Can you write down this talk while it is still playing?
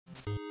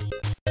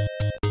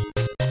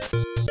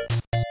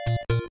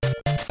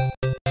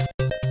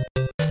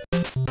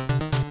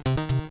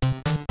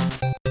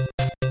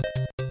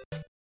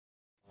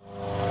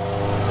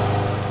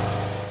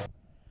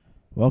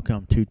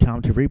Welcome to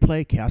Time to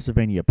Replay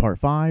Castlevania Part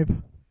 5.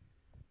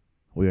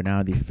 We are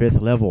now at the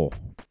 5th level.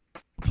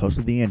 Close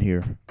to the end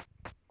here.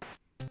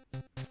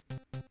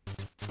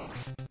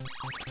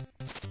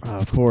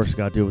 Of course,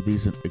 gotta deal with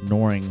these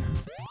annoying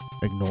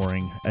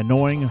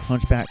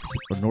hunchbacks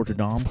of Notre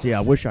Dame. Yeah,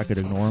 I wish I could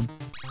ignore them.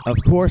 Of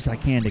course I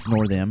can't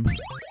ignore them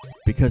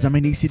because I'm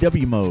in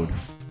ECW mode.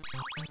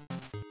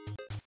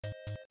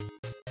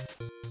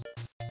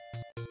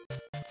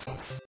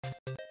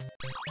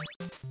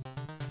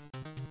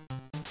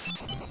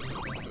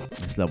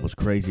 This level's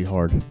crazy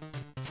hard.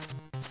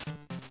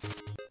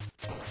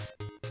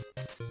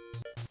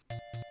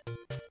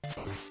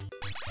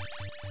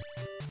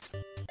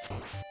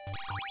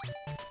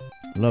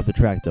 Love the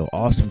track though.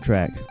 Awesome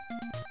track.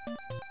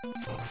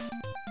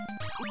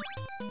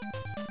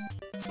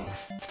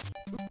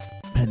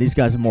 Man, these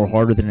guys are more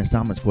harder than in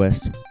Simon's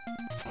Quest.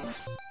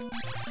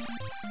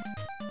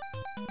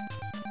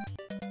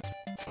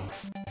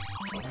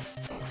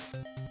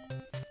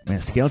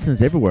 Man,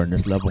 skeletons everywhere in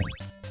this level.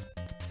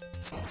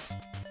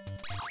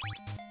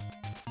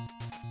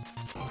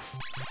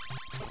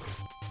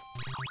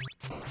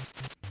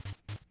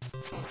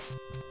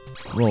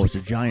 Whoa, it's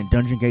a giant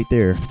dungeon gate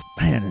there.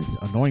 Man, it's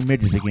annoying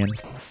midgets again.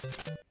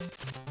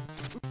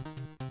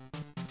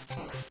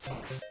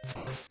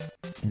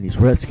 And these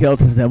red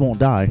skeletons that won't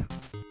die.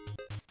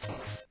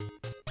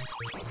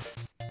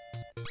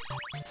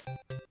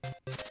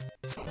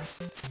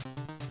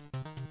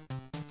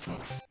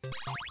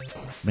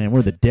 Man, we're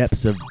in the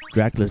depths of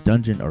Dracula's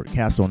dungeon or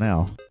castle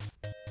now.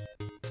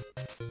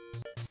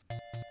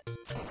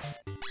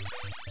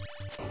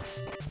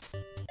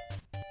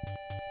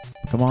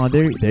 Come on,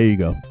 there you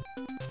go.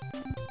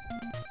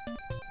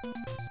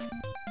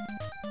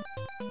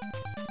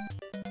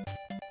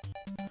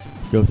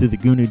 Go through the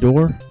Goonie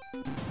door.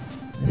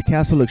 This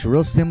castle looks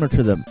real similar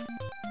to the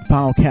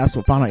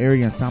final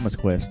area in Simon's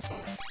Quest.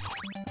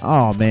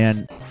 Oh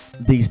man,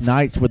 these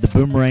knights with the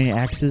boomerang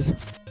axes.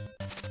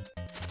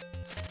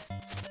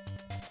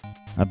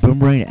 A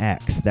boomerang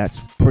axe, that's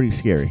pretty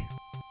scary.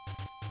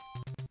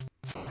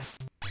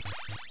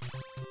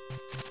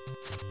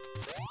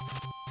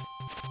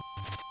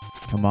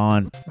 Come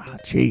on. Ah,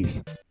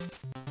 jeez.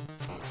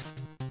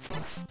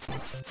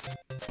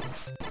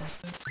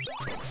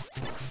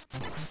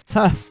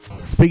 Huh.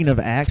 Speaking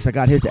of axe, I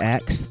got his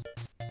axe.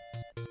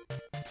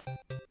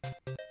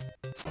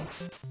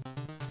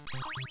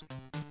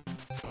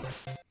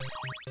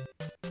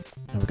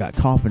 And we got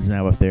coffins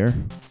now up there.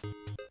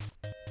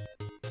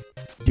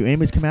 Do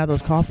enemies come out of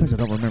those coffins? I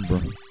don't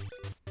remember.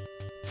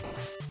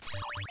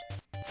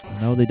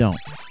 No, they don't.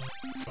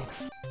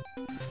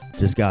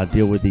 Just gotta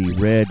deal with the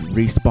red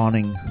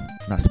respawning,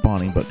 not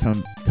spawning, but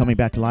coming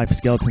back to life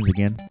skeletons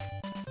again.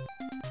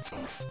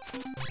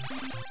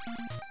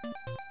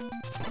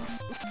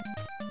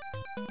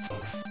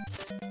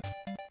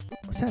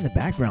 What's that in the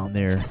background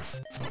there?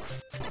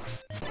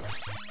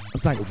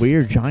 Looks like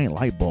weird giant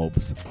light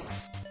bulbs.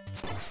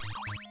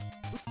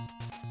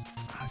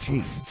 Ah,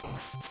 jeez.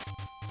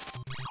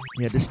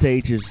 Yeah, this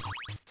stage is...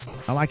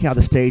 I like how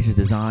the stage is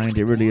designed.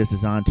 It really is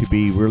designed to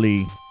be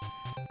really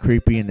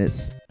creepy in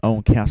its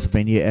own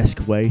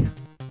Castlevania-esque way.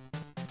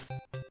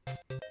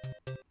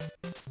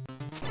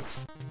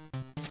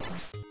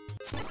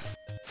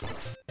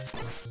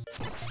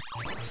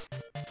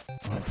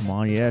 Oh, come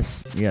on,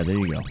 yes. Yeah, there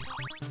you go.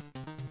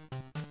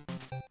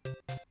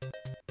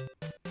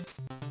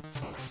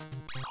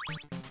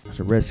 There's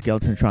a red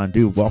skeleton trying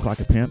to walk like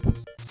a pimp.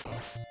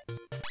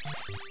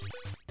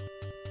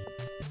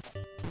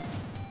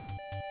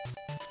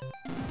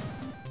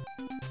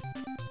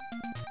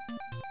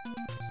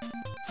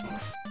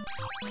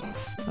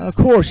 Of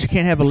course, you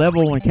can't have a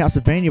level in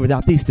Castlevania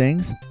without these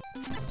things.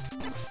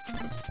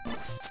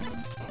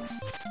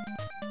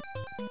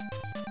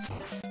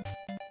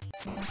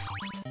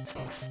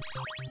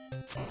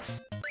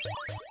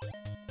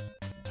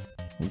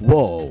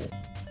 Whoa.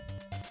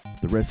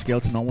 The red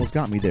skeleton almost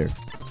got me there.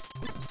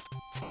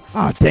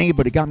 Ah, dang it,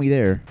 but it got me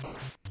there.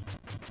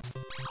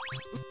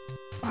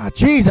 Ah,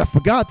 jeez, I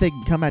forgot they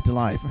can come back to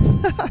life.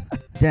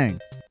 Dang.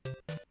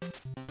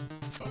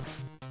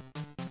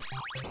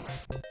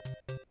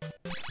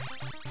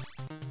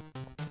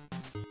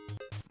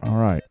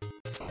 Alright.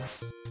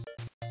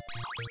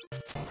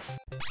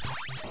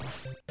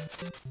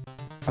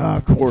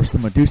 Of course, the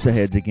Medusa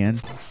heads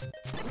again.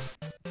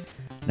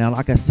 Now,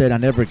 like I said, I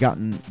never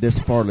gotten this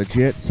far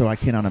legit, so I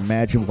cannot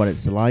imagine what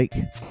it's like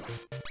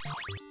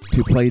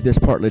to play this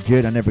part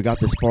legit. I never got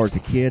this far as a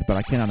kid, but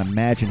I cannot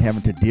imagine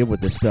having to deal with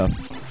this stuff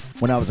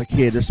when I was a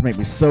kid. This made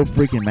me so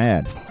freaking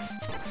mad.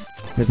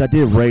 Because I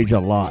did rage a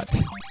lot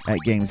at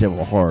games that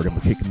were hard and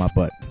were kicking my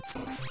butt.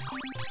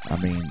 I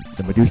mean,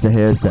 the Medusa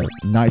heads, the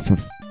knights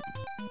with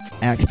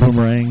axe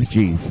boomerangs,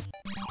 jeez.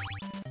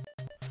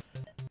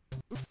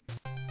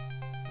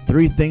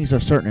 3 things are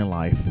certain in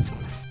life.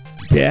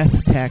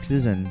 Death,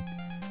 taxes, and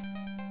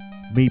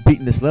me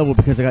beating this level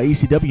because I got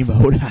ECW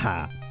mode.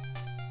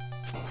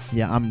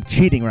 Yeah, I'm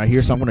cheating right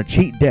here, so I'm going to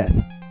cheat death.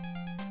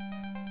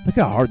 Look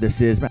how hard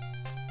this is, man.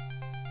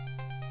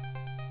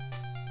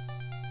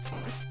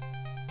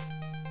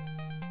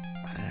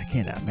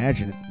 can't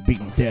imagine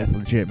beating death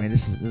legit, man.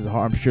 This is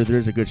hard. I'm sure there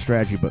is a good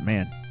strategy, but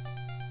man,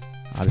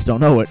 I just don't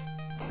know it.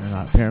 And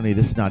apparently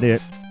this is not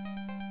it.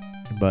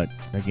 But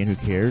again, who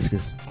cares?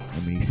 Because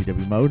I'm in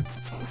ECW mode.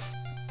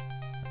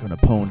 I'm gonna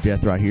pwn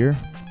death right here.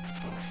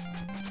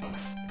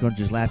 Gonna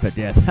just laugh at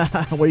death.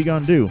 What are you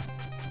gonna do?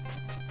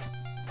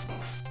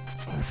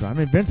 That's right, I'm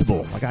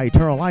invincible. I got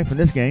eternal life in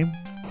this game.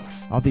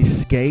 All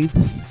these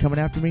scathes coming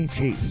after me.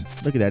 Jeez,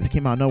 look at that. It just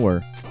came out of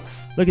nowhere.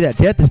 Look at that.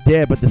 Death is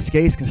dead, but the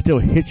scathes can still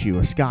hit you.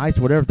 A skies,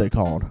 whatever they're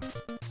called.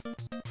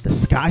 The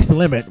sky's the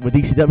limit with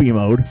ECW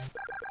mode.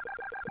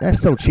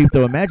 That's so cheap,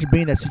 though. Imagine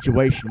being in that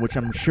situation, which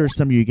I'm sure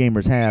some of you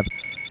gamers have,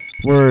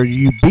 where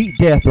you beat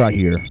death right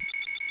here.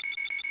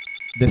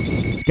 The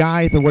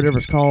scythe, or whatever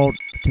it's called,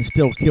 can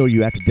still kill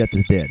you after death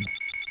is dead.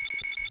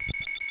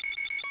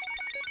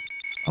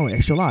 Oh,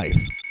 extra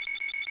life.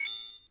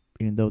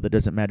 Even though that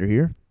doesn't matter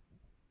here.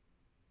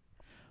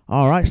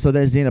 Alright, so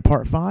that's the end of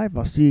part 5.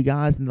 I'll see you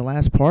guys in the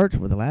last part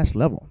with the last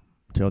level.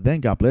 Until then,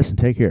 God bless and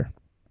take care.